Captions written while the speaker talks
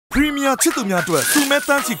Premier ချစ်သူများအတွက်စူမဲတ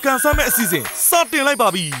န်းချီကန်ဆန်းမဲ့အစီအစဉ်စတင်လိုက်ပါ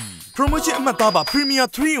ပြီ Promotion အမှတ်သားပါ Premier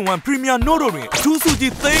 3-in-1 Premier Note တွင်အထူးစု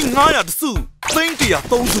ကြီး3,500 တစု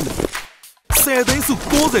3,100 3စု10သိန်းစု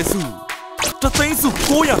90စုတသိန်းစု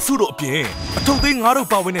900စုတို့အပြင်အထုပ်သိန်း9တို့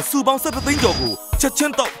ပါဝင်တဲ့စုပေါင်း17သိန်းကျော်ကိုချက်ချ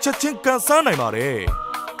င်းတော့ချက်ချင်းကန်ဆန်းနိုင်ပါတယ်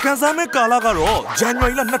ကန်ဆန်းမဲ့ကာလကတော့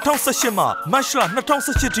January လ2018မှ March လ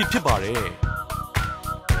2018ထိဖြစ်ပါတယ်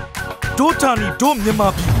ဒိုတာနီဒိုမြန်မာ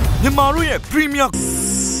ပြည်မြန်မာတို့ရဲ့ Premier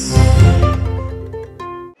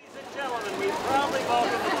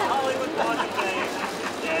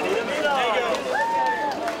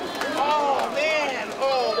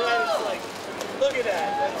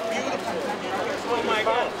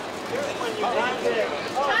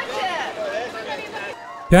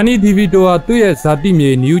Danny DeVito ဟာသူ့ရဲ့ဇာတိမြေ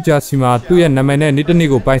New Jersey မှာသူ့ရဲ့နာမည်နဲ့နေ့တစ်နေ့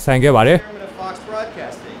ကိုပိုင်ဆိုင်ခဲ့ပါတယ်။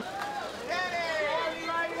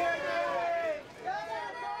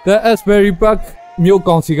 The Asbury Park မြို့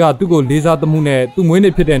ကောင်စီကသူ့ကိုလေးစားသမှုနဲ့သူ့မွေး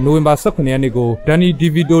နေ့ဖြစ်တဲ့နိုဝင်ဘာ18ရက်နေ့ကို Danny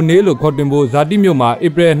DeVito နေ့လို့ခေါ်တင်ဖို့ဇာတိမြို့မှာ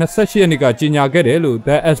April 28ရက်နေ့ကကြေညာခဲ့တယ်လို့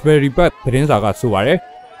The Asbury Park သတင်းစာကဆိုပါတယ်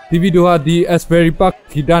။ DeVito ဟာ The Asbury Park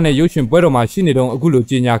ဂီတနဲ့ရုပ်ရှင်ပွဲတော်မှာရှိနေတုန်းအခုလို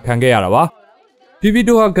ကြေညာခံခဲ့ရတာပါ။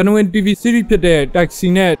 DeVito ဟာ Ganwin TV series ဖြစ်တဲ့ Taxi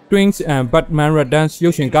နဲ့ Twins and Batman Red Dance ရု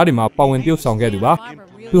ပ်ရှင်ကားတွေမှာပါဝင်သရုပ်ဆောင်ခဲ့သူပါ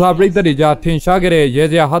။သူဟာပရိသတ်တွေကြားထင်ရှားခဲ့တဲ့ရဲ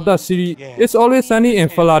စရာဟာသ series It's Always Sunny in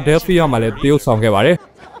Philadelphia မှာလည်းသရုပ်ဆောင်ခဲ့ပါတယ်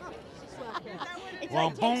။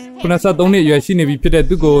93နှစ်အရွယ်ရှိနေပြီဖြစ်တဲ့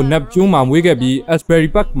သူကို Neptune မှာမွေးခဲ့ပြီး Asbury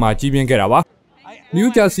Park မှာကြီးပြင်းခဲ့တာပါ။ New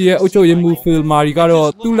Jersey ရဲ့အုပ်ချုပ်ရေးမှူး Phil Murray ကတော့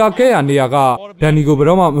သူလာခဲ့ရနေရာက Danny ကိုဘယ်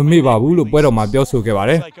တော့မှမမေ့ပါဘူးလို့ပွဲတော်မှာပြောဆိုခဲ့ပါ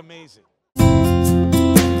တယ်။